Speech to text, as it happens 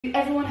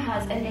Everyone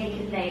has a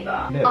naked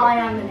neighbour. No. I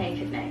am the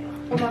naked neighbour.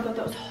 Oh my god,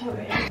 that was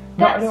horrid.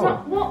 That's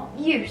not. What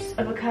use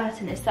of a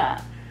curtain is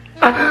that?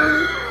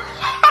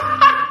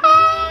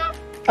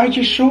 I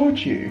just showed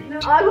you. No,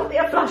 I will be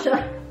a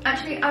flusher.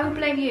 Actually, I will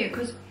blame you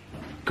because.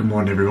 Good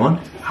morning, everyone.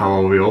 How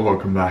are we all?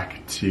 Welcome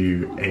back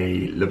to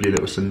a lovely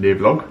little Sunday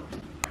vlog.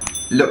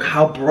 Look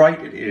how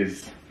bright it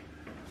is.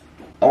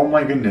 Oh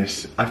my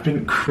goodness, I've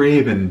been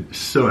craving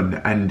sun,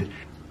 and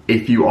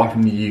if you are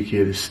from the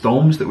UK, the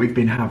storms that we've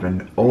been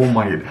having, oh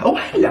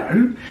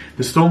hello!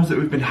 The storms that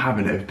we've been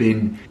having have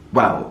been,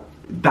 well,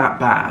 that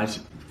bad.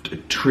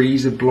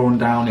 Trees have blown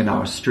down in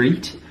our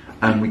street,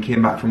 and we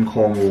came back from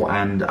Cornwall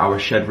and our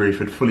shed roof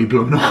had fully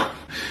blown off.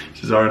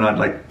 So Zara and I had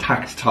like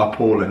tacked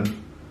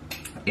tarpaulin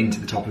into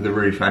the top of the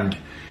roof, and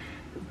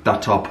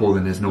that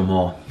tarpaulin is no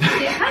more.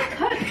 It had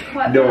coached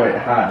quite No, well. it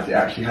had. It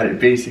actually had. It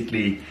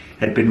basically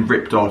had been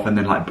ripped off, and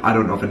then like, I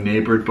don't know if a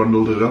neighbour had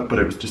bundled it up, but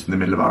it was just in the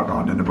middle of our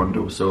garden in a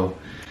bundle. So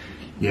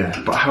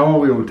yeah, but how are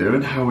we all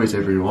doing? How is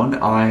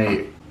everyone?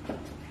 I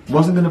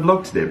wasn't going to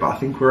vlog today, but I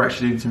think we're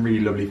actually doing some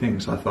really lovely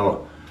things. So I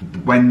thought,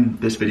 when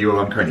this video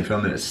I'm currently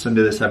filming, it's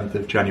Sunday the 7th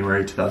of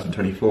January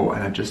 2024,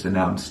 and I just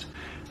announced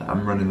that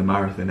I'm running the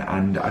marathon,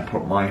 and I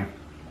put my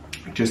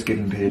Just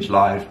Giving page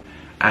live,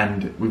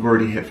 and we've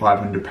already hit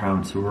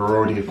 £500, so we're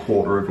already a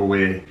quarter of a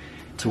way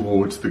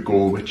towards the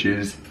goal, which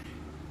is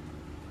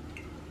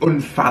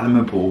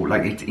unfathomable.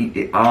 Like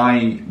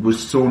I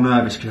was so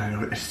nervous because I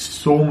know it's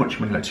so much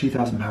money. Like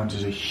 £2,000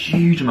 is a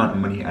huge amount of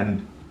money,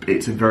 and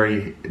it's a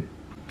very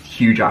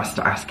huge ask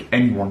to ask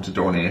anyone to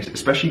donate,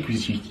 especially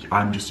because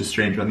I'm just a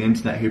stranger on the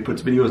internet who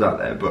puts videos out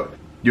there. But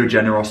your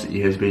generosity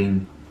has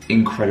been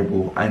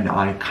incredible, and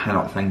I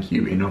cannot thank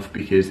you enough,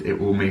 because it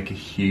will make a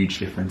huge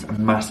difference, a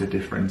massive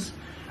difference.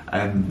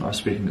 I was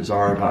speaking to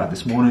Zara about it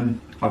this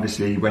morning.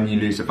 Obviously, when you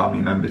lose a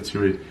family member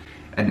to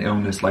an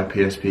illness like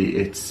PSP,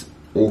 it's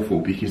awful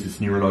because it's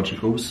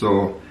neurological.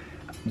 So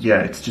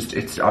yeah,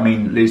 I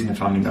mean, losing a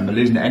family member,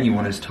 losing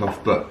anyone is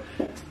tough, but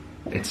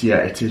it's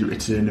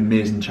an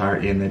amazing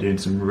charity, and they're doing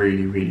some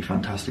really, really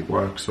fantastic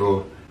work.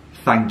 So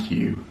thank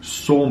you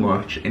so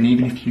much. And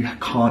even if you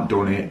can't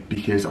donate,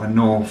 because I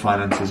know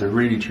finances are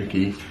really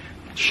tricky,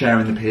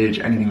 sharing the page,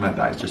 anything like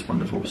that is just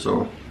wonderful.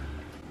 So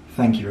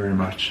thank you very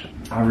much.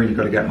 I really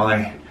got to get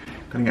my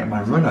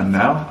run on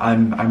now.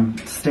 I'm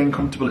staying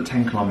comfortable at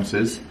 10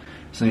 kilometers,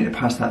 so I need to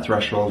pass that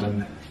threshold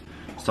and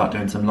start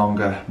doing some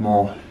longer,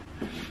 more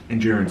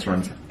endurance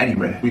runs.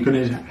 Anyway, we're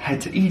going to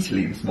head to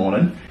Italy this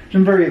morning, which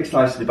I'm very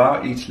excited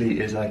about. Italy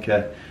is like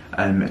a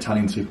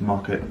Italian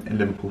supermarket in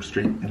Liverpool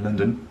Street in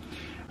London,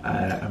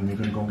 and we're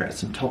going to go and get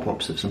some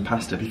top-ups of some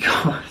pasta,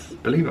 because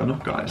believe it or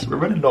not, guys, we're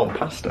running low on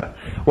pasta.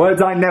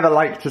 Words I never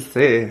like to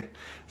say.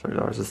 Sorry,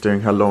 Laura's just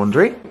doing her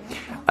laundry.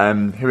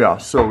 Here we are.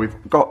 So we've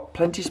got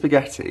plenty of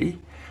spaghetti,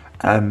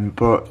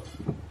 but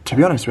to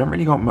be honest, we haven't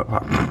really got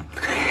much.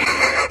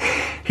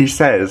 He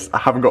says, I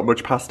haven't got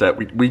much pasta.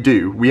 We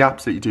do, we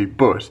absolutely do,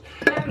 but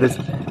there's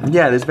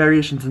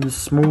variations in the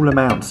small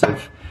amounts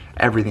of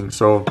everything.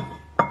 So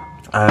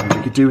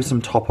we could do with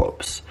some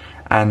top-ups,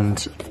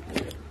 and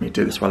let me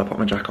do this while I put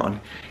my jacket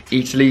on.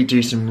 Italy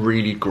do some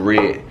really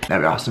great, there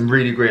we are, some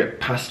really great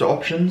pasta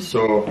options.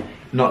 So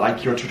not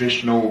like your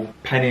traditional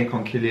penne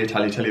con chili,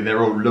 tagliatelle,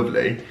 they're all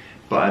lovely,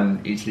 but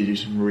Italy do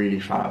some really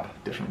fab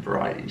different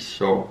varieties.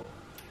 So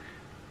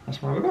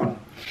that's why we're going.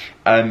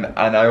 And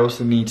I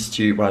also need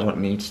to, well, I don't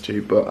need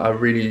to, but I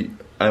really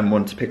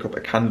want to pick up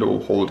a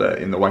candle holder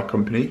in the White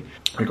Company.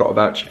 We got a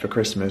voucher for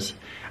Christmas,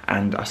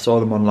 and I saw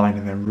them online,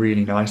 and they're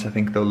really nice. I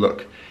think they'll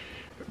look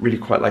really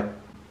quite like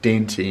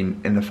dainty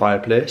in the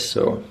fireplace.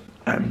 So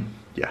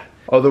yeah.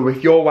 Although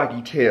with your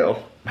waggy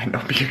tail, might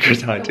not be a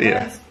good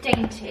idea.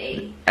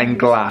 Dainty and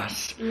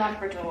glass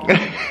Labrador.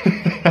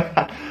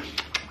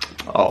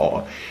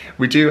 Oh,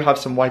 we do have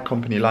some White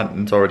Company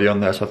lanterns already on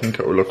there, so I think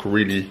it will look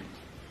really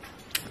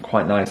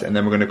quite nice. And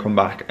then we're going to come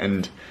back,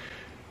 and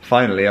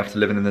finally, after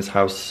living in this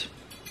house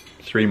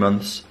 3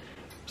 months,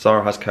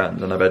 Zara has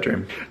curtains in her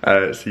bedroom.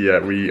 So yeah,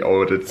 we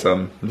ordered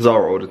some.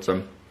 Zara ordered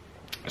some.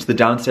 So the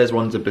downstairs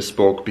ones are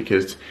bespoke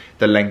because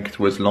the length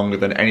was longer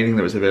than anything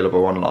that was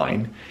available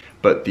online,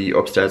 but the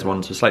upstairs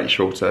ones were slightly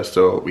shorter,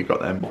 so we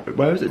got them.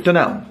 Where was it?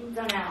 Dunelm.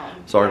 Dunelm.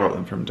 So I got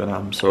them from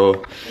Dunelm. So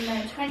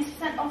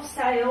 20% off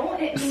sale.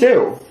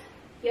 Still?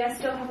 Yeah, I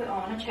still have it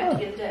on. I checked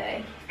the other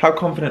day. How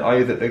confident are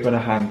you that they're going to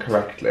hang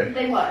correctly?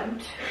 They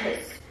won't,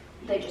 because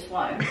they just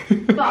won't.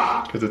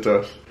 But because it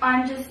does.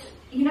 I'm just,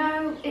 you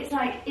know, it's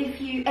like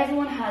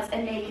everyone has a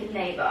naked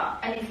neighbour,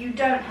 and if you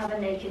don't have a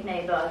naked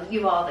neighbour,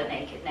 you are the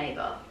naked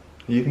neighbour. Are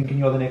you thinking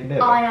you're the naked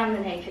neighbour? I am the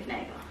naked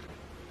neighbour.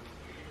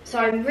 So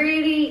I'm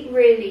really,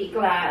 really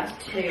glad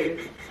to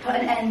put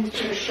an end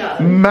to the show.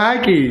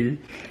 Maggie,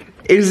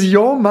 is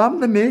your mum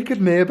the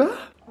naked neighbour?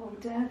 Oh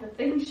dear, the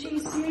things she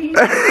sees.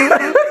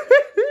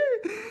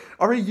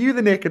 Or are you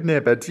the naked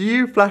neighbour? Do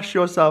you flash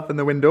yourself in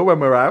the window when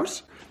we're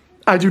out?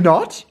 I do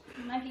not.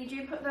 Maggie, do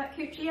you put that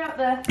coochie out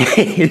there?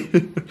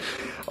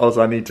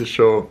 Also, I need to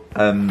show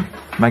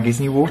Maggie's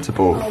new water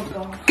ball. Oh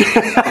god.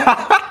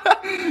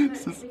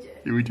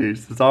 We do.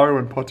 So Zara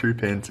went pottery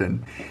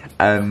painting,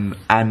 and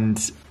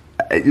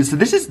so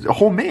this is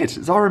homemade.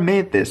 Zara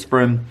made this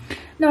from.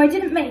 No, I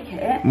didn't make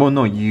it. Well,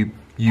 no, you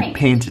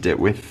painted it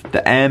with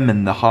the M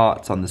and the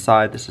hearts on the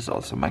side. This is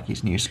also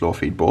Maggie's new slow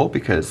feed bowl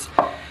because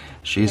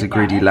she's a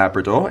greedy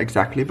Labrador,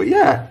 exactly. But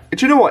yeah,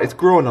 do you know what? It's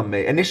grown on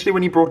me. Initially,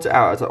 when you brought it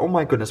out, I was like, oh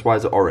my goodness, why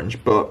is it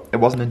orange? But it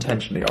wasn't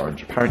intentionally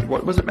orange. Apparently,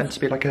 what was it meant to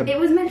be like a? It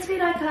was meant to be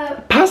like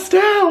a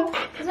pastel.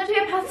 It was meant to be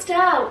a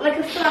pastel, like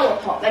a flower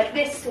pot, like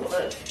this sort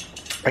of.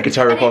 Like a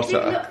terracotta.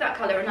 And it did look that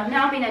colour, and I've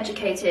now been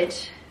educated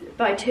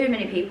by too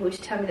many people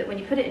to tell me that when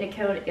you put it in a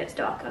kiln, it gets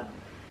darker.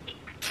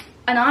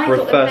 And I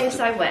thought the place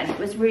I went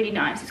was really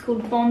nice. It's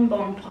called Bon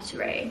Bon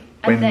Pottery.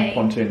 And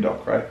Pontoon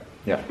Dock, right?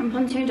 Yeah. And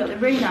Pontoon Dock, they're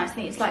really nice. I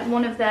think it's like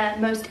one of their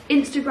most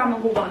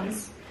Instagrammable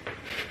ones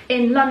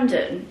in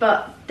London,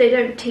 but they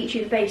don't teach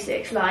you the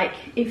basics. Like,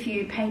 if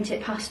you paint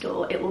it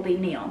pastel, it will be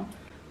neon.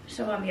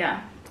 So,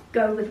 yeah,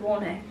 go with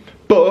warning.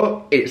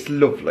 But it's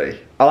lovely.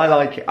 I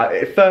like it.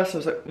 At first I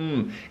was like,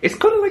 it's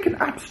got like an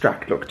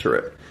abstract look to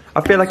it.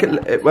 I feel like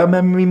it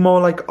remember me more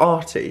like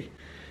arty.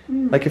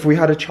 Like if we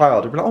had a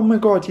child, it'd be like, oh my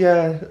god,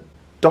 yeah,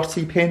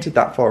 Dottie painted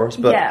that for us.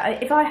 But yeah,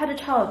 if I had a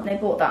child and they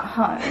brought that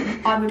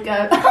home, I would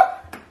go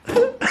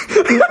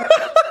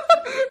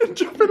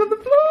jumping on the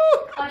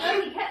floor. I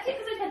know, he kept it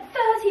because it had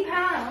 £30.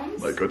 Oh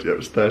my god, yeah, it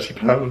was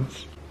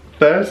 £30.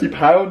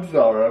 £30,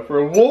 Zara, for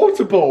a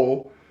water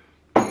ball.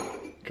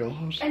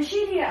 God. And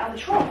she'd eat it out of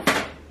the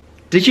trough.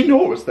 Did you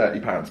know it was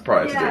 £30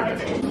 prior to doing I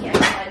it? did,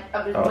 yeah.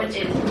 I went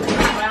in with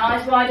my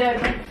eyes wide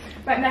open.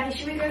 Right, Maggie,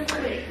 should we go for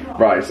a week?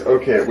 Right,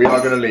 okay, we are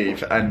going to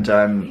leave and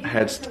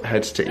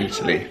head to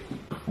Italy.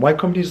 White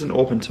Company isn't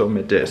open till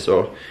midday,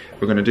 so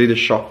we're going to do the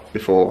shop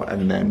before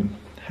and then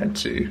head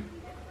to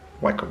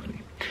White Company.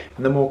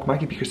 And then walk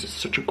Maggie because it's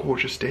such a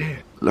gorgeous day.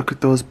 Look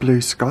at those blue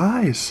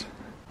skies.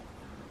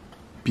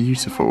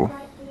 Beautiful.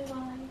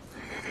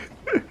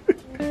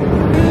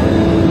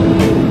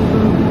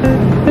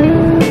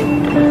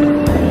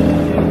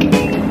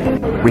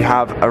 We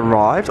have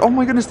arrived. Oh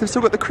my goodness, they've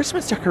still got the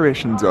Christmas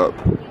decorations up.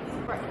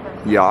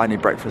 Yeah, I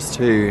need breakfast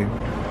too.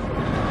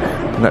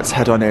 Let's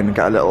head on in and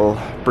get a little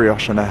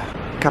brioche and a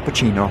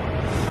cappuccino.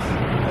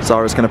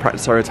 Zara's going to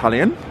practice her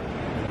Italian.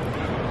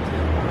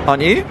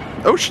 Aren't you?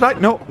 Oh, should I?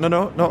 No,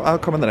 I'll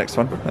come on the next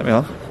one. There we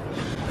are.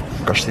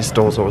 Gosh, these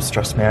doors always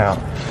stress me out.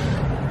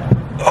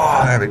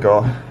 Oh, there we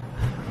go.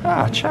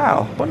 Ah,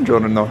 ciao.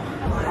 Buongiorno.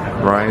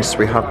 Right,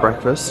 we have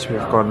breakfast. We've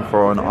gone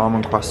for an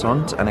almond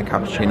croissant and a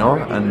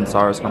cappuccino, and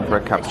Zara's gone for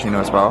a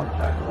cappuccino as well.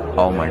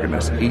 Oh my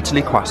goodness,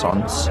 Italy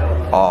croissants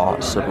are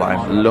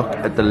sublime. Look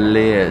at the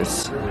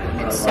layers.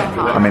 It's so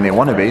hot. I mean, they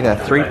want to be. They're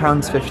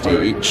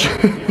 £3.50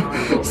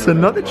 each. So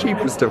not the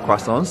cheapest of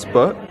croissants,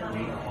 but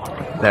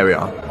there we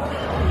are.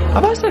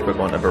 Have I said we're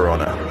going to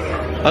Verona?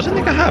 I don't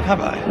think I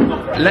have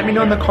I? Let me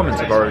know in the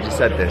comments if I already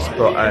said this,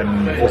 but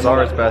for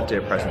Zara's birthday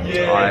present,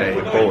 I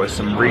bought us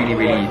some really,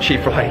 really cheap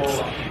flights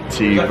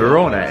to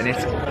Verona,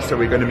 and so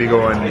we're going to be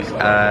going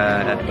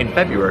in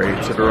February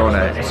to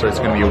Verona, so it's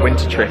going to be a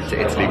winter trip to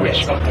Italy,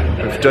 which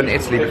we've done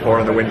Italy before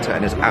in the winter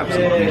and it's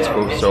absolutely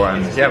beautiful, so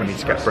yeah, we need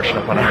to get brushing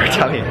up on our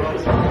Italian.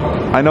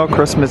 I know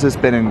Christmas has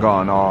been and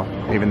gone, or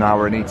even though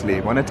we're in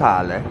Italy, we're in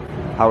Italy,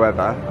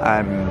 however,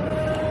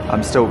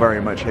 I'm still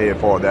very much here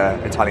for the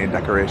Italian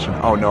decoration.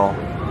 Oh no.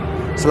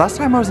 So last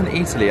time I was in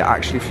Italy, it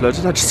actually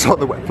flooded. I just saw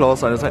the wet floor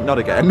sign, I was like, not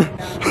again.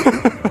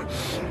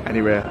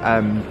 Anyway,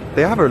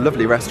 they have a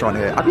lovely restaurant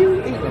here. Have you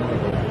eaten in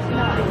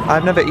here?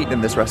 I've never eaten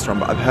in this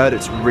restaurant, but I've heard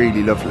it's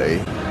really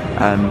lovely.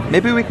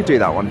 Maybe we could do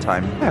that one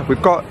time. Yeah,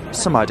 we've got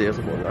some ideas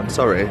of what we want,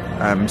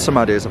 some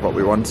ideas of what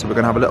we want, so we're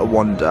going to have a little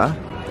wander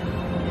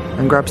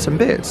and grab some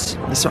bits.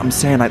 That's what I'm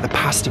saying, like the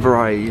pasta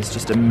variety is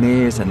just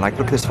amazing. Like,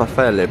 look at this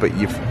farfalle, but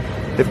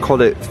they've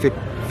called it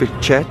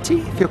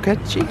fiocchetti?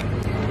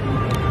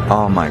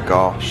 Oh my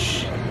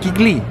gosh.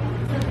 Gigli.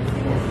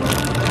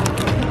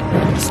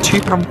 It's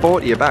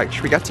 £2.40 a bag.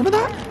 Should we get some of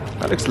that?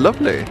 That looks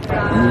lovely.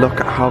 Look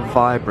at how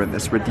vibrant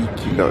this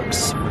radicchio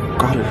looks.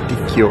 God, a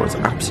radicchio is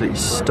absolutely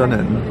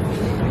stunning.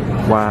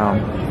 Wow,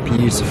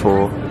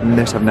 beautiful.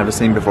 This I've never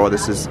seen before.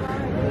 This is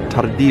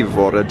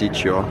tardivo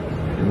radicchio.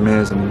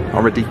 Amazing.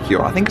 Or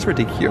radicchio. I think it's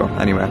radicchio.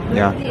 Anyway,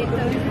 yeah. Those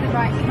are the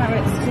right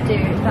carrots to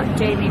do that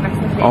Jamie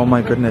recommended. Oh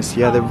my goodness,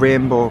 yeah, the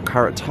rainbow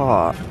carrot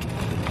tart.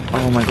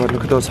 Oh my god,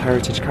 look at those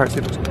heritage carrots.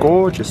 They look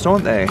gorgeous,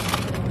 don't they?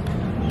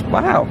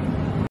 Wow.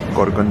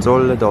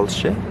 Gorgonzola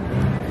dolce.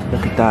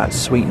 Look at that,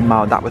 sweet and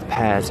mild. That with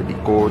pears would be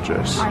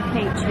gorgeous. I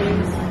hate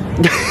cheese.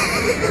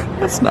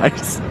 That's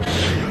nice. Do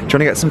you want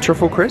to get some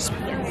truffle crisp?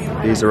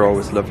 Yes. These are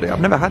always lovely. I've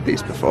never had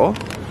these before.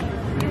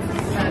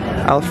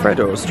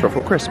 Alfredo's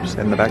truffle crisps.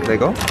 In the back they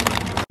go.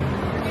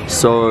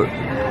 So,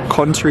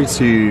 contrary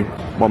to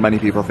what many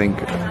people think,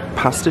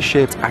 pasta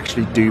shapes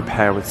actually do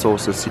pair with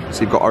sauces. So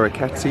you've got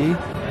orecchiette,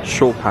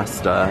 short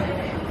pasta,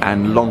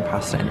 and long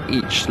pasta, and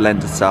each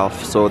lends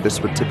itself. So this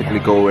would typically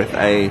go with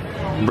a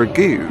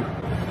ragu,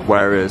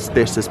 whereas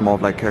this is more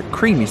of like a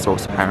creamy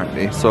sauce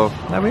apparently. So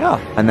there we are.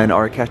 And then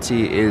orecchiette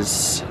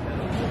is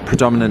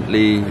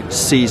predominantly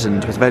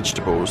seasoned with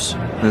vegetables.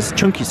 And there's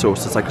chunky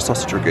sauce, it's like a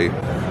sausage ragu.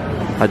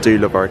 I do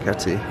love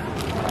orecchiette.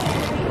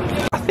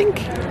 I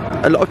think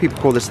a lot of people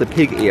call this the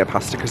pig ear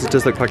pasta because it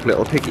does look like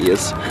little pig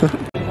ears.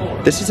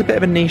 This is a bit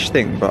of a niche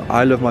thing, but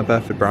I love my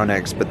Burford brown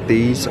eggs, but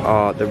these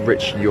are the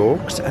rich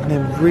Yorks, and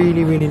they're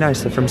really, really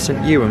nice. They're from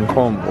St Ewan,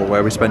 Cornwall,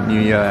 where we spent New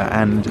Year,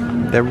 and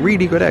they're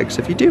really good eggs.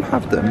 If you do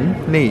have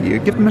them near you,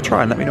 give them a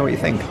try and let me know what you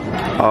think.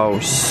 Oh,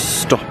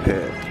 stop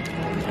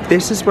it.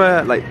 This is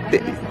where, like,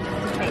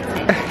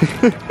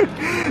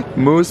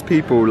 most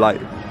people like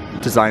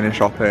designer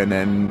shopping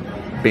and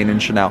being in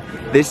Chanel.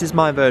 This is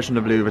my version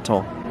of Louis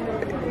Vuitton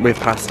with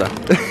pasta.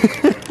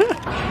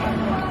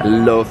 I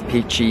love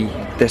peachy.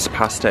 This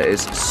pasta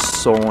is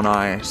so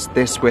nice.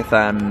 This with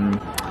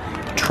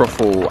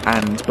truffle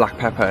and black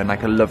pepper and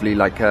like a lovely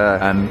like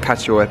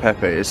cacio e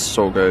pepe is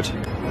so good.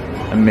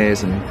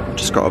 Amazing.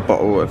 Just got a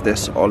bottle of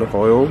this olive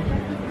oil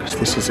because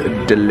this is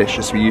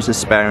delicious. We use this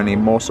sparingly,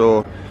 more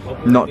so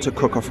not to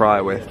cook or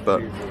fry with,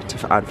 but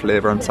to add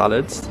flavour on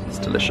salads. It's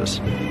delicious.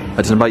 I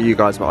don't know about you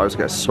guys, but I always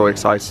get so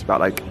excited about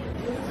like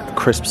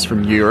crisps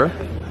from Europe.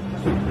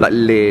 Like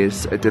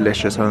Lay's are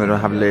delicious. I know they don't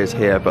have Lay's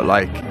here, but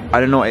like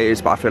I don't know what it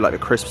is, but I feel like the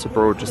crisps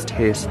abroad just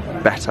taste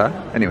better.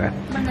 Anyway.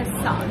 When there's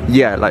sun.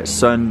 Yeah, like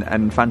sun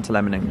and Fanta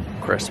lemon and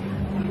crisp.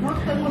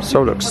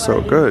 So looks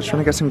so good. Do you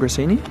want to get some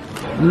grissini?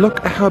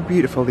 Look at how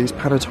beautiful these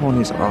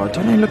panettones are.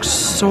 Don't they look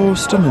so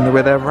stunning the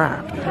way they're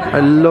wrapped? I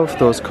love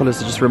those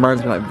colours. It just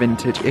reminds me of like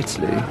vintage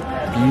Italy.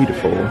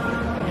 Beautiful.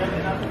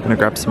 I'm gonna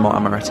grab some more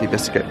amaretti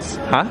biscuits.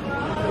 Huh?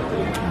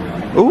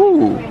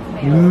 Ooh,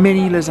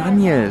 mini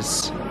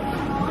lasagnas.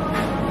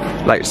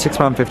 Like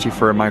 £6.50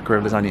 for a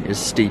microwave lasagna is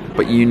steep,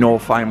 but you know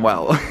fine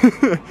well. Do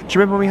you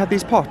remember when we had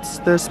these pots?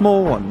 The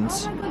small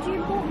ones?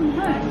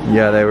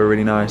 Yeah, they were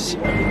really nice.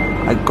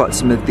 I got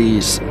some of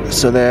these,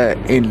 so they're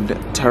in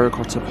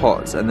terracotta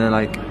pots and they're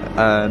like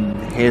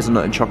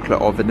hazelnut and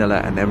chocolate or vanilla,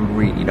 and they're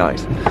really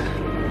nice.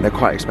 They're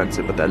quite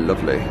expensive, but they're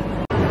lovely.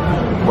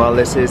 Well,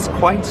 this is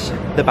quite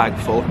the bag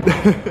full.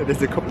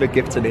 There's a couple of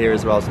gifts in here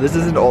as well, so this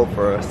isn't all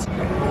for us.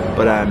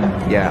 But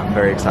yeah, I'm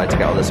very excited to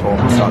get all this home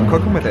and start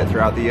cooking with it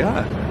throughout the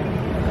year.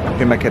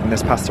 Who am I kidding?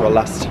 This pasta will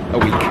last a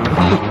week.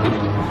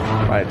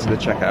 Right, to the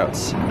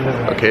checkouts.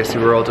 Okay, so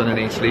we're all done in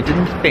Italy.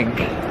 Didn't think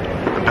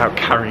about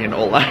carrying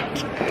all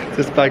that.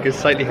 This bag is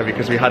slightly heavy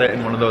because we had it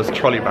in one of those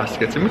trolley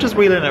baskets and we're just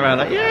wheeling it around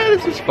like, yeah,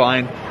 this is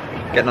fine.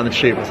 Getting on the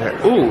tube, I was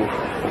like, ooh,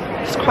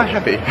 it's quite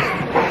heavy.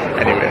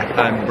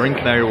 Anyway, we're in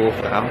Canary Wharf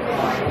now.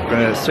 We're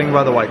going to swing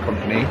by the White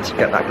Company to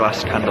get that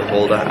glass candle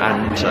holder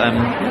and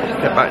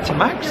get back to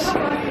Max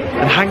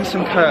and hang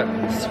some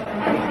curtains.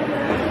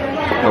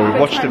 Oh, we've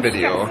watched a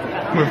video.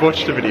 We've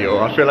watched a video.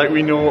 I feel like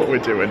we know what we're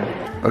doing.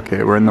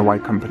 Okay, we're in the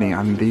White Company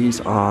and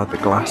these are the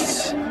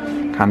glass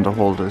candle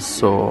holders.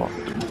 So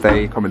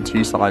they come in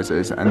 2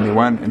 sizes and they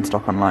weren't in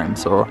stock online.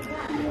 So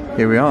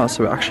here we are.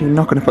 So we're actually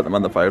not going to put them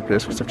on the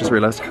fireplace because I've just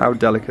realised how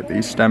delicate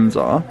these stems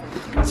are.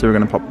 So we're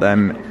going to pop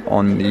them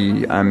on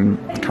the kind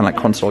of like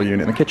console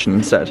unit in the kitchen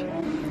instead.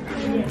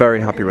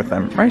 Very happy with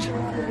them. Right,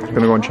 I'm going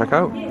to go and check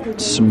out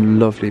some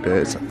lovely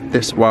bits.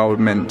 This wild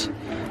mint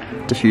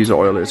diffuser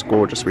oil is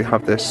gorgeous. We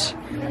have this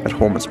at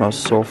home. It smells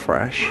so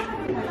fresh.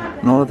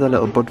 And all of the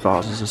little bud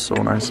vases are so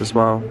nice as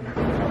well.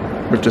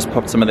 We've just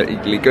popped some of the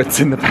Eagly goods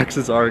in the back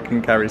so Zara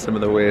can carry some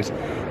of the weight.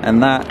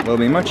 And that will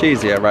be much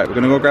easier. Right, we're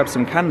going to go grab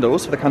some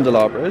candles for the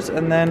candelabras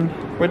and then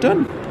we're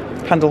done.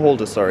 Candle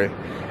holders, sorry.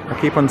 I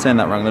keep on saying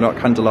that wrong. They're not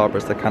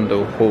candelabras, they're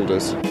candle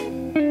holders.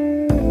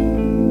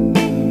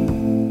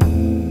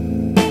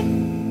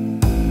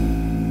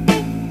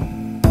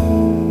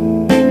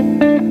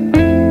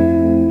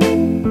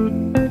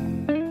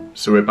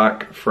 So we're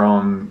back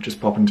from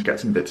just popping to get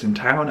some bits in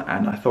town,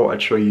 and I thought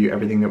I'd show you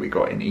everything that we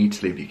got in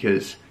Italy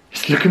because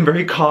it's looking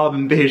very carb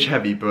and beige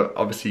heavy, but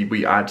obviously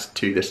we add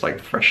to this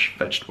like fresh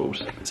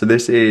vegetables. So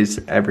this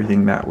is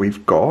everything that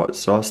we've got.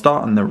 So I'll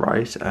start on the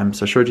right. So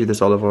I showed you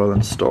this olive oil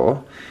in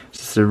store.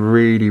 It's a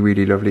really,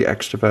 really lovely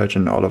extra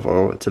virgin olive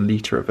oil. It's a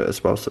litre of it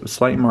as well, so it's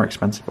slightly more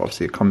expensive.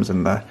 Obviously it comes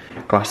in the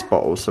glass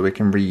bottle, so we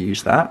can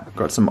reuse that. I've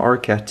got some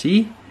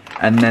orecchiette.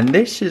 And then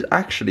this is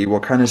actually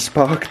what kind of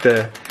sparked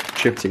the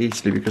trip to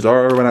Italy, because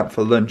Aura went out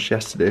for lunch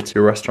yesterday to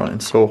a restaurant in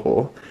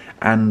Soho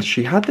and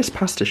she had this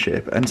pasta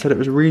shape and said it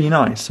was really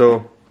nice.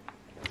 So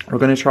we're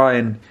going to try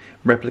and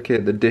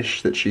replicate the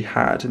dish that she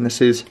had, and this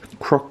is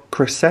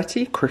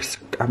crosetti?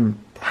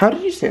 How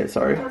did you say it,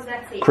 sorry?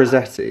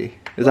 Crosetti.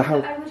 Is that how?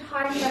 I would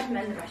highly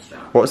recommend the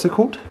restaurant. What's it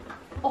called?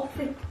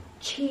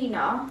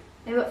 Officina.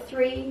 They've got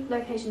 3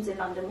 locations in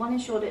London, one in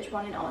Shoreditch,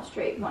 one in Art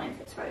Street, one in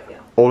Fitzrovia.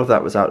 All of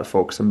that was out of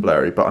focus and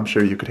blurry, but I'm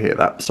sure you could hear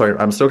that. Sorry,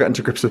 I'm still getting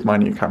to grips with my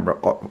new camera.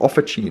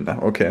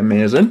 Officina, okay,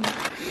 amazing.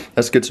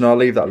 That's good to know. I'll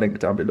leave that link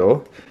down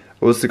below.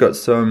 Also got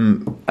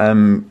some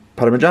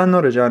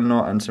Parmigiano,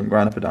 Reggiano and some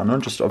Grana Padano,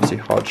 just obviously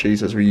hard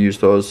cheeses. We use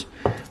those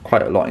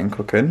quite a lot in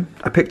cooking.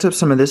 I picked up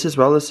some of this as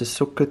well. This is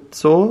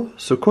succuzzo.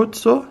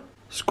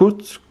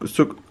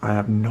 I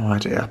have no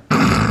idea.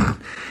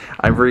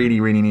 I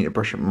really need to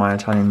brush up my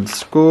Italian.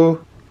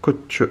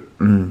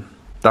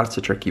 That's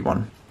a tricky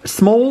one.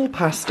 Small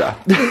pasta.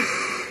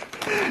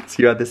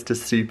 So you add this to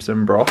soups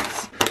and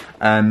broths.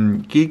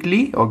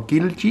 Gigli or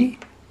gilgi.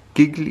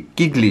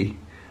 giggly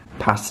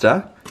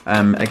pasta.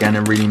 Again,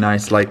 a really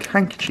nice like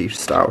handkerchief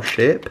style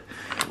shape.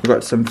 We've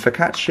got some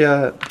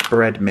focaccia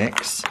bread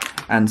mix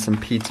and some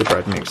pizza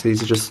bread mix.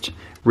 These are just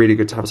really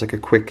good to have as like a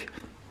quick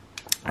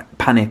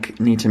panic,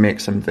 need to make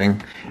something.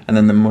 And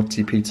then the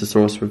mozzi pizza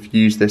sauce, we've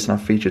used this and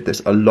I've featured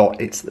this a lot.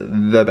 It's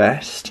the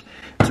best.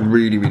 It's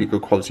really, really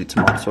good quality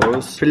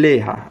tomatoes.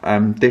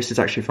 Catleugh, this is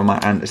actually for my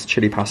aunt. It's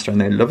chili pasta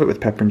and they love it with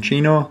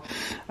pepperoncino.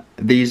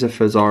 These are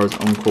for Zara's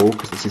uncle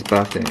because it's his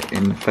birthday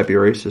in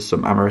February. So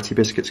some amaretti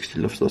biscuits because he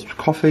loves those with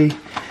coffee.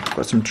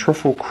 Got some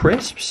truffle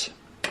crisps.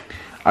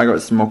 I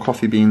got some more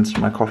coffee beans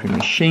from my coffee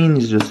machine.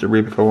 These are just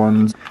Arabica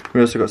ones.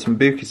 We also got some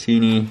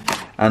bucatini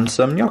and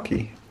some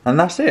gnocchi. And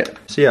that's it.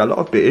 So yeah, a lot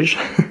of beige,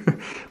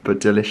 but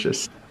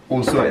delicious.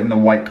 Also in the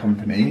White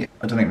Company,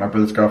 I don't think my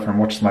brother's girlfriend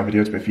watches my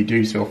videos, but if you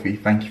do, Sophie,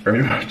 thank you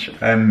very much.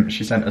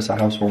 She sent us a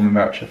housewarming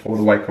voucher for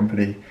the White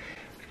Company.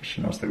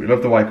 She knows that we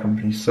love the White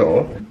Company,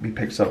 so we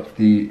picked up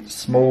the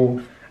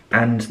small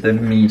and the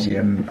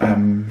medium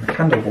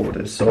candle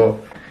holders. So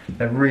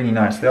they're really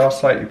nice. They are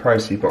slightly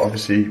pricey, but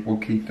obviously we'll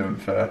keep them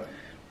for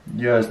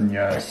years and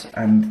years.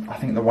 And I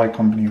think the White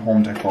Company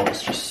home decor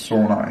is just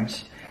so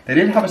nice. They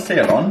did have a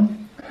sale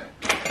on,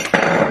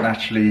 but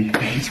naturally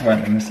these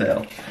weren't in the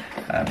sale.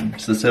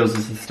 So the sales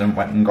assistant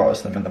went and got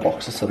us them in the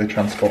boxes so they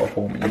transport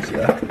home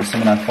easier.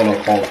 Someone I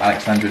follow called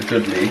Alexandra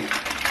Dudley,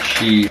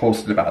 she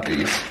posted about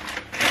these.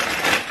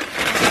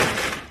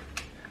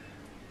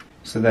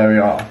 So there we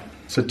are.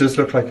 So it does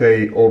look like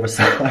a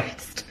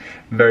oversized,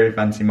 very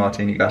fancy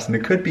martini glass, and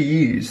it could be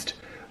used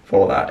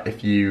for that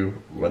if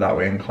you were that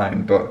way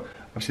inclined, but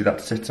obviously that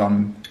sits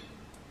on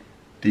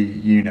the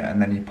unit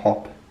and then you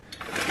pop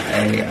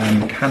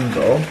a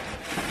candle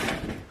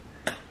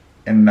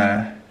in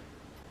there,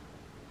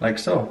 like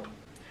so.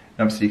 And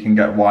obviously you can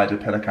get wider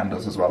pillar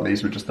candles as well.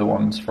 These were just the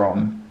ones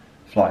from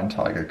Flying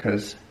Tiger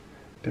because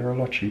they're a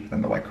lot cheaper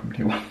than the White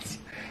Company ones.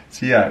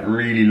 So yeah,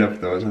 really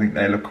love those. I think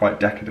they look quite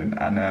decadent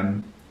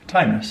and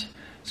timeless.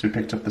 So we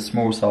picked up the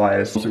small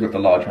size, also got the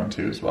large one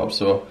too as well.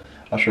 So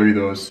I'll show you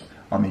those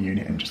on the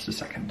unit in just a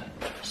second.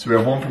 So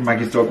we're home from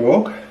Maggie's dog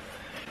walk.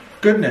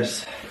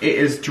 Goodness, it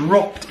has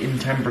dropped in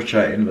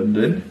temperature in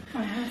London.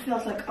 Oh, it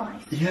feels like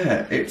ice.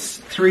 Yeah, it's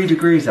 3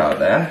 degrees out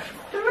there.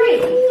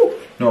 3?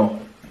 No,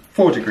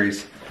 4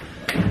 degrees.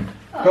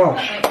 Oh,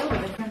 gosh.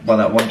 Well,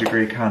 that 1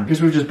 degree can.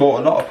 Because we've just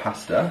bought a lot of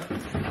pasta,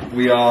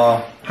 we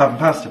are having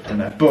pasta for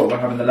dinner, but we're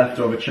having the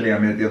leftover chili I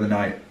made the other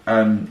night.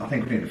 I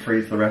think we need to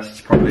freeze the rest.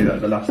 It's probably like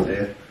the last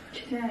day. Do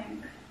you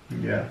think?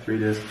 Yeah, 3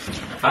 days.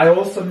 I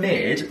also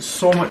made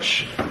so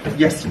much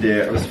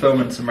yesterday. I was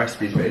filming some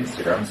recipes for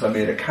Instagram, so I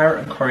made a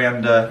carrot and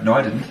coriander. No,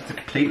 I didn't. It's a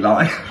complete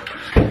lie.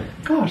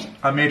 God,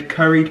 I made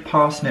curried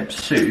parsnip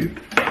soup.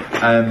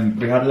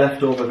 We had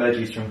leftover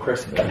veggies from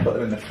Christmas. Put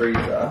them in the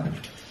freezer.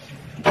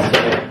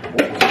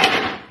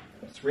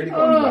 It's really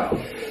going well.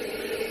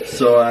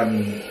 So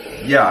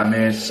yeah, I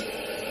made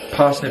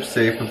parsnip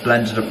soup with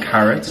blended up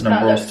carrots and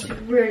a roasted.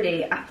 That's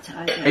really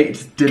appetizing.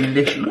 It's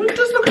delicious. It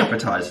does look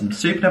appetizing.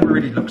 Soup never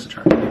really looks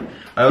attractive.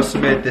 I also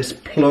made this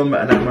plum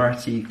and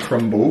amaretti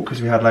crumble because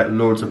we had like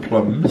loads of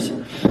plums.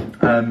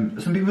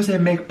 Some people say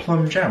make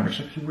plum jam, which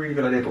is a really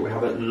good idea, but we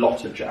have a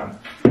lot of jam.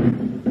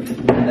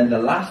 And then the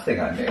last thing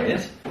I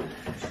made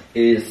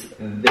is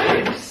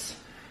this.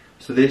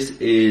 So this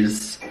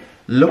is,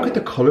 look at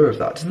the colour of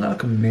that. Doesn't that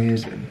look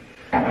amazing?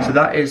 So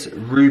that is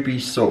ruby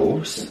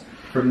sauce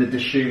from the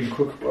Dishoom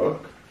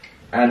cookbook,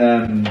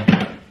 and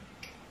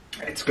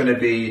it's going to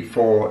be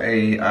for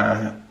a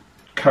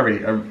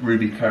curry, a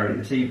ruby curry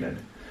this evening.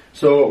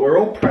 So we're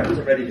all prepped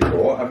and ready to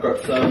go. I've got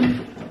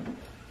some,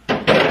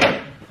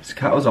 this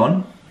kettle's on,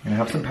 I'm going to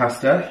have some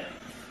pasta,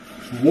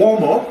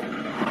 warm up,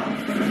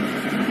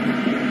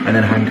 and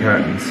then hang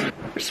curtains.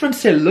 I just want to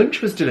say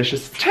lunch was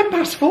delicious. It's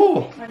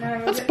 4:10. I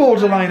know. That's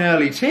borderline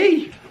early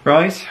tea.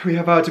 Right, we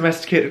have our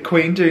domesticated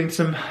queen doing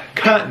some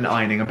curtain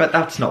ironing. I bet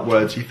that's not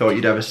words you thought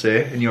you'd ever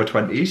say in your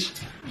 20s.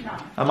 No.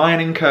 I'm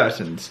ironing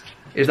curtains.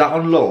 Is that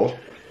on law?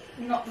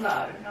 Not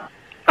low, no.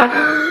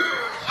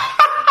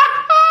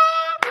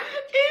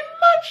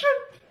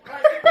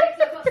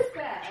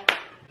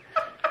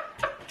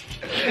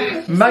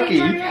 Imagine!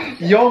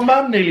 Maggie, your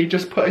mum nearly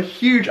just put a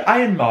huge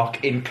iron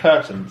mark in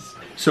curtains.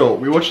 So,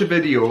 we watched a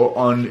video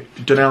on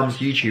Dunelm's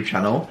YouTube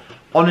channel.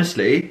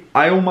 Honestly,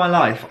 I owe my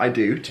life, I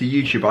do, to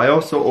YouTube. I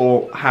also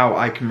owe how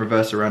I can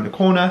reverse around the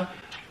corner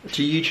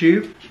to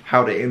YouTube,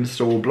 how to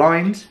install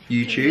blinds,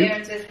 YouTube. He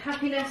owes his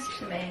happiness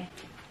to me.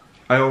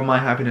 I owe my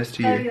happiness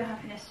to you. Owe your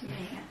happiness to me,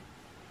 yeah.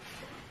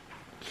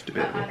 Just a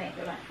bit. I make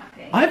your life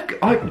happy.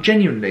 I've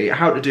genuinely,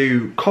 how to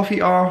do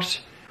coffee art.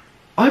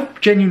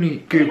 I've genuinely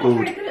Googled. You're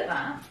not very good at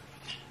that.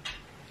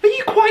 Are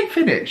you quite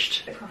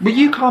finished? Well,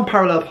 you can't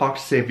parallel park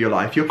to save your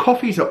life. Your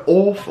coffees are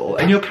awful,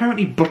 and you're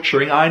currently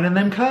butchering ironing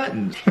them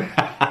curtains.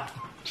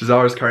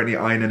 Zara's currently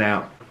ironing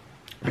out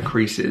the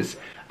creases.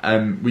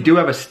 We do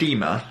have a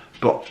steamer,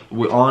 but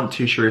we aren't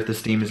too sure if the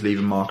steam is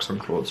leaving marks on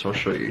clothes, so I'll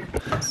show you.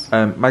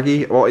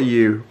 Maggie, what are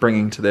you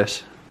bringing to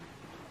this?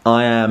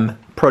 I am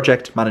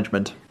project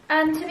management.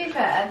 And to be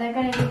fair, they're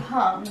going to be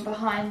hung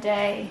behind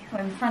or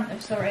in front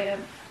of, a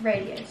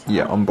radiator.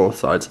 Yeah, on both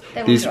sides.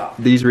 They will drop.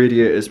 These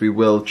radiators we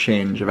will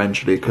change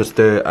eventually because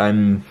they're, I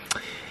mean,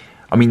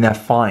 they're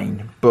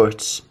fine,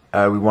 but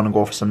we want to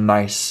go for some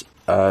nice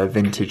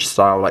vintage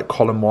style, like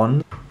column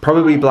one.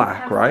 Probably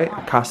black, right?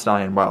 Cast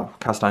iron. Well,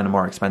 cast iron are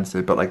more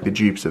expensive, but like the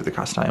dupes of the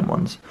cast iron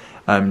ones.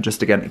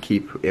 Just again to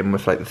keep in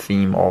with like the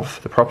theme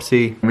of the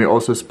property. And we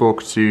also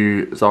spoke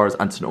to Zara's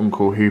aunt and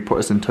uncle who put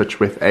us in touch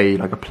with a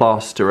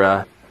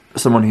plasterer,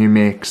 someone who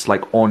makes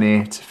like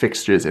ornate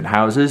fixtures in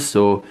houses,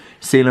 so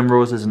ceiling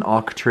roses and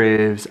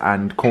architraves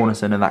and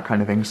cornicing and that kind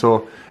of thing.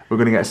 So we're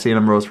going to get a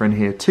ceiling rose for in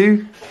here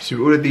too. So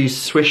we ordered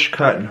these swish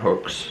curtain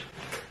hooks.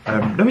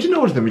 No, we didn't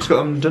order them, we just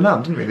got them done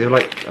out, didn't we? They were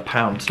like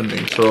 £1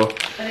 something, so...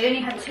 And they only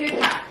had 2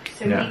 packs,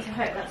 so we need to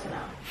hope that's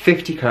enough.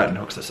 50 curtain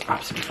hooks, that's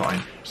absolutely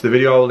fine. So the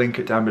video, I'll link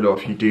it down below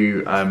if you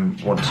do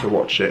want to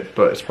watch it,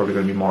 but it's probably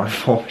going to be more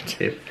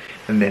informative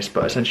than this.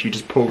 But essentially you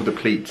just pull the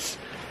pleats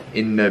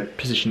in the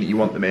position that you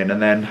want them in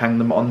and then hang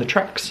them on the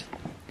tracks.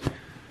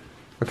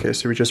 Okay,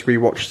 so we just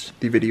rewatched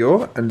the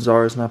video and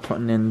Zara's now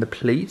putting in the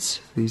pleats.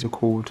 These are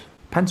called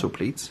pencil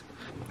pleats.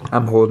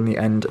 I'm holding the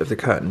end of the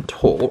curtain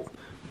taut.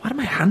 Why do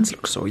my hands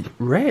look so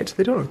red?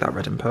 They don't look that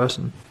red in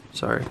person.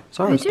 Sorry.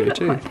 Zara's They do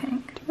too. look quite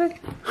pink. Do they?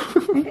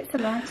 Maybe it's the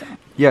lighter.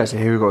 Yeah, so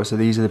here we go. So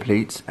these are the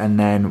pleats, and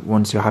then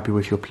once you're happy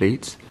with your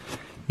pleats,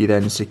 you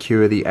then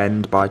secure the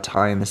end by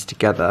tying this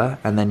together,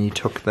 and then you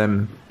tuck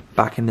them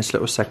back in this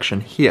little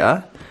section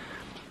here.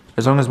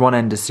 As long as one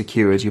end is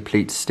secured, your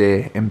pleats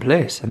stay in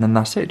place, and then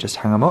that's it. Just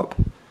hang them up.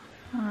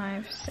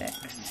 5,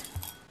 6,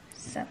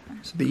 7.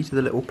 So these are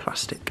the little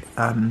plastic,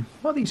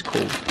 what are these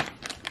called?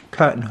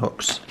 Curtain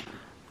hooks.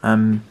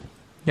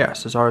 Yeah,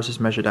 so Zara's is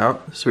measured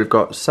out. So we've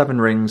got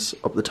 7 rings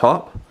up the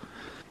top.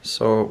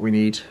 So we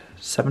need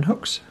 7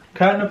 hooks.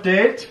 Curtain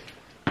update.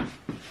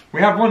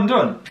 We have one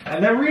done,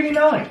 and they're really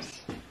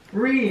nice.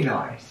 Really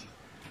nice.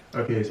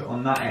 Okay, so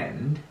on that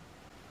end,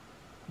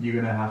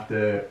 you're gonna have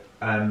to,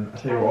 I'll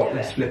tell you what,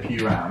 let's flip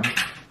you around.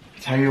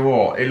 Tell you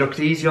what, it looked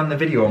easy on the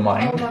video on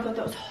mine. Oh my god,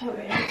 that was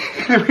horrid.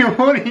 We've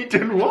only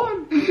done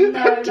one.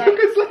 It took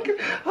us like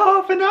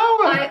half an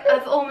hour.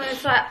 I've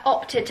almost like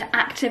opted to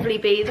actively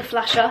be the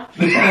flasher.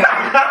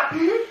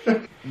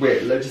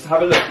 Wait, let's just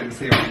have a look and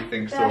see what you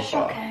think so far. They're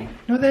shocking.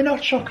 No, they're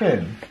not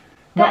shocking.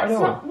 Not at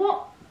all.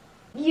 What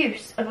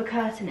use of a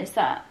curtain is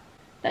that?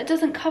 That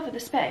doesn't cover the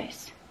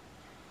space.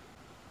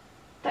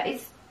 That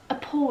is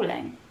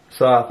appalling.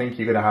 So I think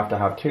you're gonna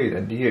have 2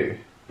 then, do you?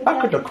 That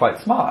could look quite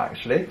smart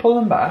actually. Pull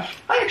them back.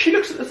 I actually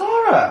looks at the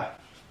Zara.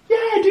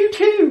 Yeah, do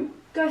 2.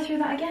 Go through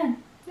that again.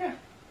 Yeah.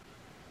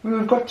 Well,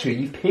 we've got 2.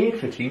 You've paid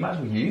for 2. You might as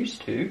well use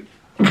 2.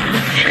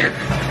 Shut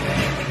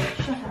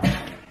up.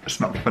 It's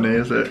not funny,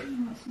 is it?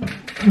 No, it's not.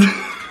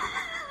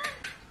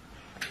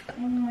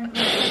 Oh my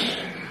god.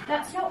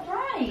 That's not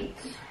right.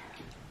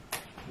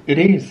 It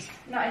is.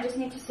 No, I just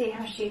need to see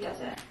how she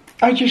does it.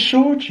 I just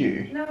showed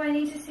you. No, I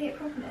need to see it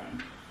properly.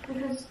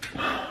 Because...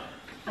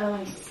 Oh,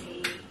 I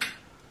see.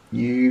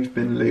 You've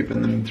been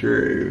looping them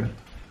through.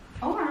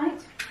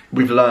 Alright.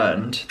 We've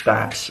learned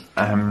that,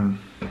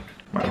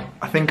 well,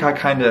 I think I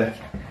kind of,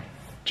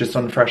 just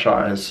on fresh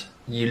eyes,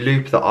 you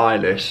loop the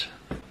eyelet.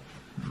 Oh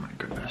my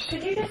goodness.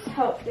 Could you just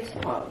help this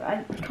part?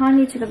 I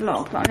kindly to the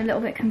vlog, but I'm a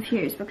little bit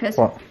confused because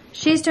What?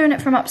 she's doing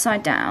it from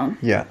upside down.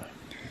 Yeah.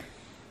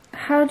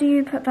 How do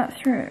you put that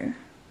through?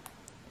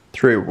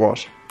 Through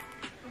what?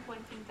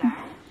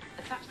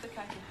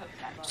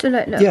 So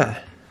look.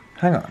 Yeah,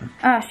 hang on.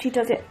 Ah, she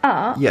does it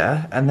up.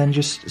 Yeah, and then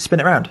just spin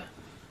it around.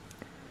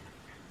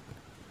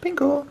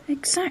 Bingo.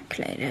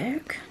 Exactly,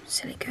 Luke.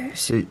 Silly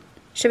goose. See,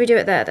 Should we do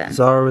it there then?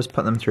 Zara was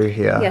putting them through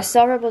here. Yes,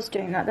 Zara was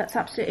doing that. That's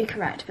absolutely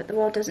correct. But the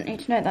world doesn't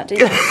need to know that, do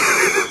you?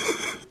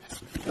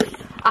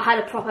 I had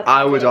a proper paddy.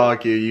 I would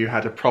argue you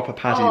had a proper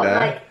paddy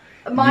there.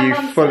 Like, my you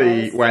mum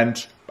fully says,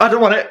 went, I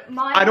don't want it.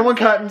 my I don't mum want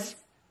curtains.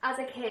 As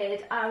a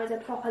kid, I was a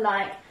proper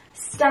like,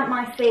 stamp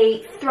my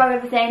feet, throw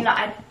everything, like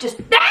I just,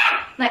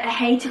 like I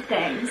hated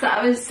things. Like,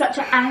 I was such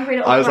an angry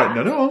little I was brat.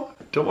 like, no,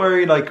 don't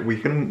worry, like we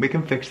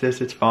can fix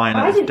this, it's fine.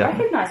 I It's didn't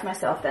definitely- recognise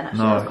myself then,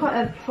 actually. No. It was quite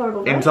a horrible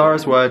In person.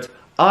 Zara's words,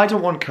 I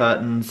don't want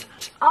curtains,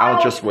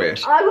 I'll just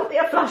wait. I will be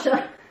a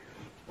flusher.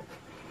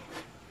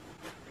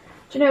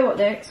 Do you know what,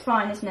 Luke? It's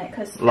fine, isn't it?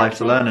 Because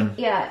Life's a learning.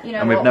 Yeah, you know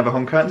And what? we've never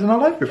hung curtains in our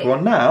life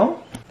before.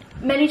 Now,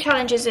 Many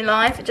challenges in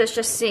life, it does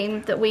just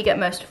seem that we get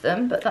most of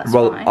them, but that's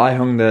Well, fine. I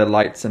hung the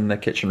lights in the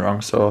kitchen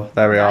wrong, so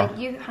there we are.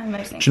 You hang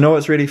most things. Do you know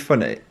what's really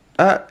funny?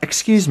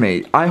 Excuse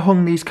me, I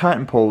hung these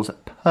curtain poles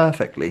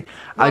perfectly.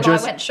 I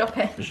went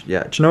shopping.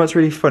 Yeah, do you know what's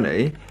really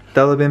funny?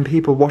 There'll have been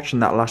people watching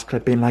that last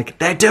clip being like,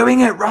 they're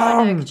doing it I know,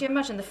 wrong! could you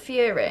imagine the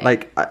fury?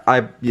 Like,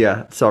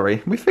 yeah,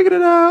 sorry. We figured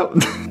it out.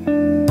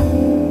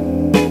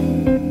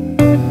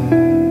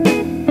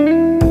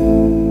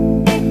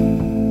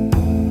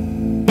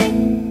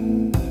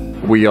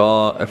 We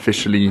are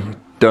officially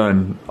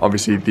done.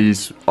 Obviously,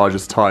 these are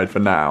just tied for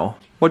now.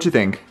 What do you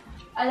think?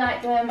 I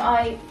like them.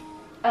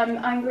 I'm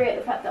angry at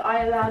the fact that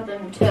I allowed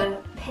them to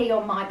pee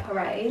on my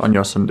parade. On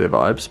your Sunday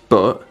vibes,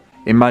 but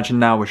imagine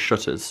now with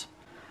shutters.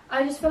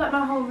 I just feel like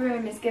my whole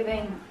room is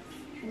giving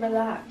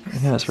relaxed.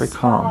 Yeah, it's very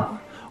calm.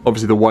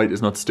 Obviously the white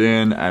is not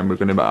staying, and we're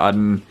going to be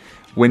adding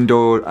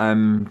window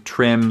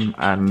trim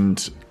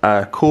and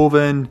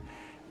carving,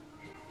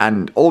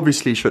 and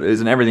obviously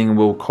shutters, and everything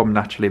will come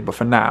naturally, but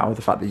for now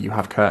the fact that you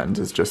have curtains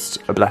is just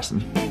a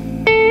blessing.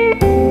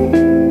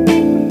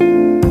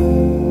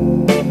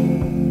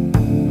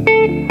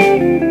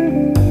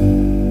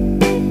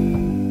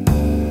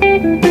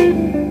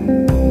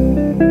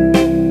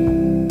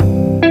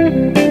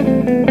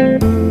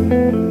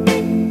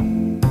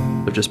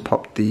 I've just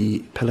popped the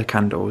pillar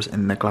candles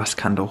in the glass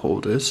candle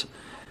holders.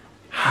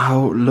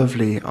 How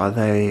lovely are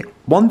they?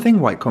 One thing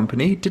White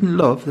Company didn't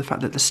love, the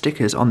fact that the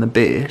stickers on the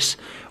base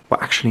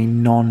were actually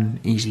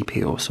non-easy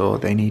peel, so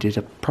they needed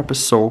a proper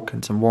soak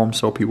and some warm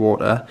soapy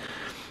water,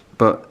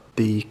 but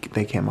they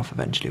came off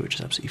eventually, which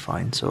is absolutely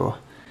fine. So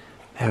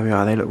there we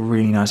are, they look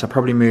really nice. I'll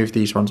probably move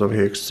these ones over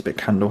here because it's a bit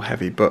candle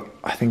heavy, but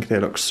I think they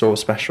look so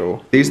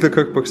special. These are the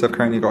cookbooks I've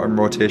currently got in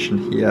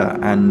rotation here,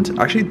 and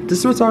actually this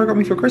is what Zara got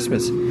me for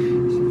Christmas.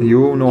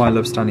 You all know I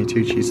love Stanley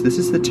Tucci's. This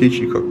is the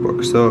Tucci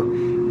cookbook. So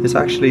it's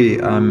actually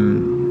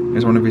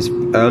is one of his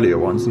earlier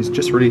ones. He's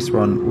just released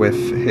one with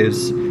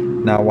his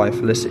now wife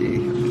Felicity.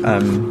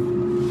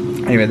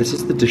 Anyway, this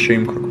is the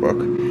Dishoom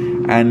cookbook,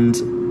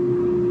 and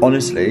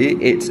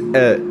honestly, it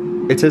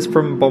is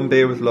from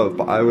Bombay with Love,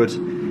 but I would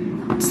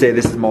say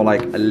this is more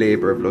like a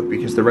labour of love,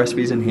 because the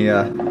recipes in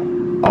here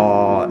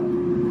are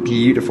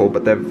beautiful,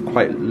 but they're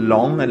quite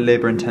long and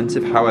labour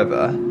intensive.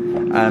 However,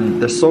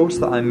 the sauce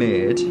that I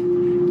made,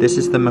 this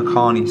is the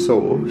Makhani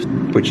sauce,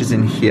 which is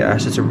in here.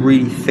 So it's a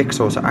really thick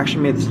sauce. I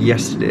actually made this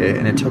yesterday,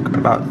 and it took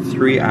about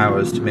 3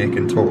 hours to make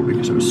in total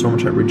because it was so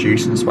much like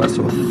reduced and so it's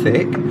so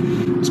thick.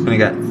 It's gonna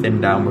get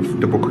thinned down with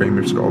double cream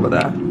we've just got over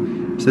there.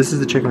 So this is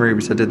the chicken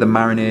rubis. I did the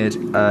marinade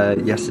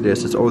yesterday,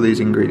 so it's all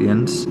these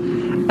ingredients.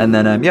 And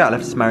then yeah, I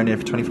left this marinade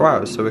for 24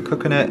 hours. So we're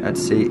cooking it at,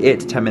 say, 8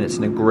 to 10 minutes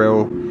in a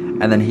grill,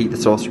 and then heat the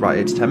sauce for about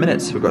 8 to 10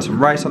 minutes. So we've got some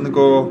rice on the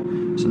go,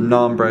 some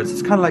naan breads.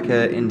 It's kind of like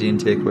an Indian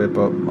takeaway,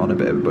 but on a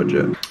bit of a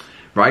budget.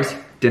 Right,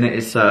 dinner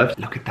is served.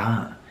 Look at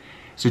that.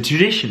 So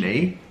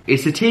traditionally,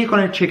 it's a take on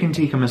a chicken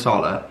tikka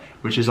masala,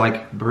 which is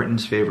like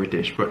Britain's favourite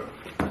dish, but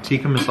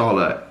tikka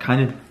masala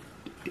kind of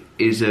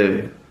is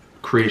a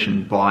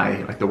creation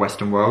by like the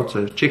Western world.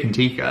 So chicken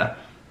tikka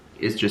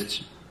is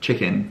just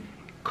chicken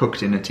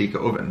cooked in a tikka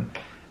oven,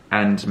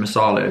 and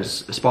masala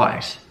is a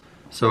spice.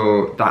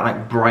 So that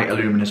like bright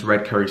luminous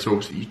red curry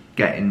sauce that you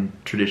get in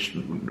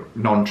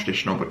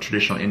non-traditional but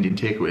traditional Indian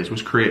takeaways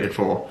was created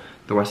for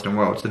the Western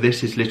world. So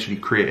this is literally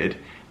created,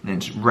 and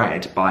it's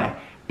red by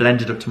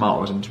blended up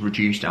tomatoes and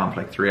reduced down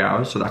for like 3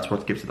 hours. So that's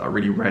what gives it that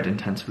really red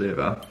intense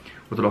flavour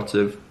with lots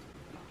of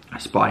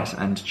spice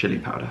and chili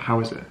powder. How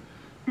is it?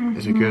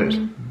 Is it good?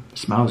 It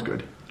smells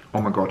good.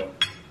 Oh my god.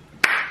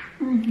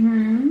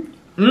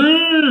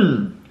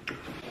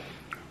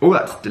 Oh,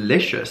 that's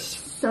delicious.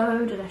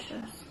 So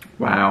delicious.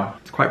 Wow,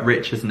 it's quite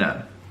rich, isn't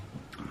it?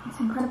 It's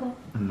incredible.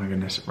 Oh my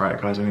goodness.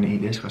 Right, guys, I'm gonna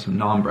eat this. Got some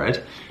naan bread.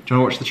 Do you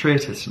wanna watch The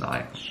Traitors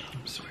tonight?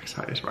 I'm so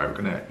excited. Right, we're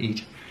gonna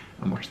eat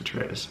and watch The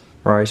Traitors.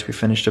 Right, we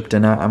finished up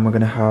dinner and we're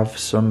gonna have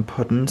some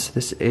puddings.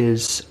 This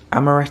is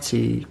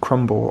amaretti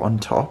crumble on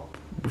top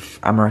with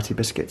amaretti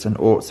biscuits and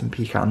oats and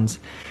pecans.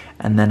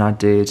 And then I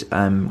did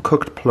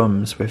cooked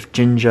plums with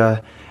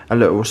ginger, a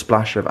little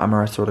splash of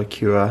amaretto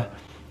liqueur,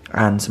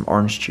 and some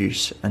orange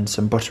juice and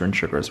some butter and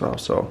sugar as well.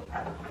 So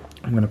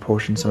I'm going to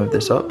portion some of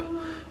this up,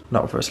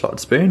 not with a slotted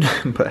spoon,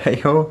 but hey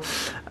ho,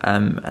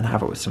 and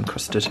have it with some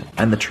custard.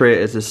 And The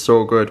Traitors is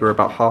so good. We're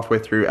about halfway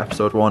through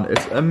episode 1.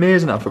 It's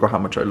amazing. I forgot how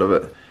much I love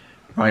it.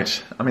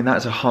 Right, I mean, that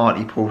is a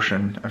hearty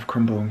portion of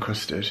crumble and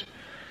custard.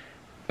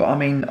 But I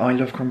mean, I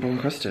love crumble and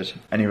custard.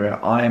 Anyway,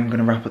 I am going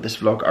to wrap up this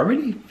vlog. I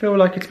really feel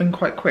like it's been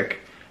quite quick,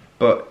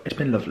 but it's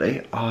been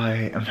lovely.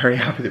 I am very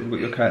happy that we've got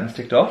your curtains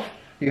ticked off.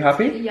 Are you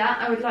happy? Yeah,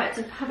 I would like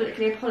to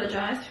publicly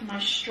apologise for my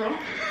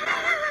strop.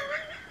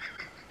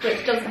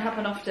 Which doesn't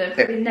happen often.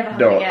 Probably never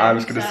happen again. No, I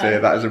was going to say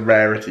that is a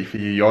rarity for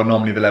you. You're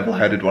normally the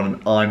level-headed one,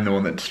 and I'm the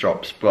one that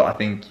strops. But I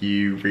think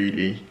you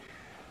really...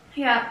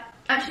 Yeah,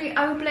 actually,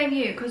 I would blame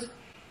you, because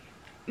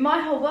my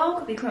whole world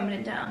could be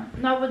crumbling down,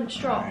 and I wouldn't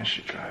strop. There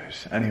she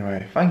goes.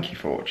 Anyway, thank you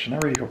for watching. I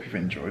really hope you've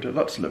enjoyed it.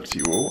 Lots of love to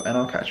you all, and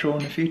I'll catch you all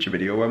in a future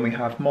video when we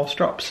have more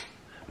strops.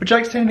 Would you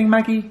like to say anything,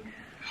 Maggie?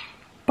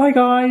 Bye,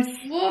 guys.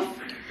 Woof.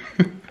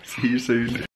 See you soon.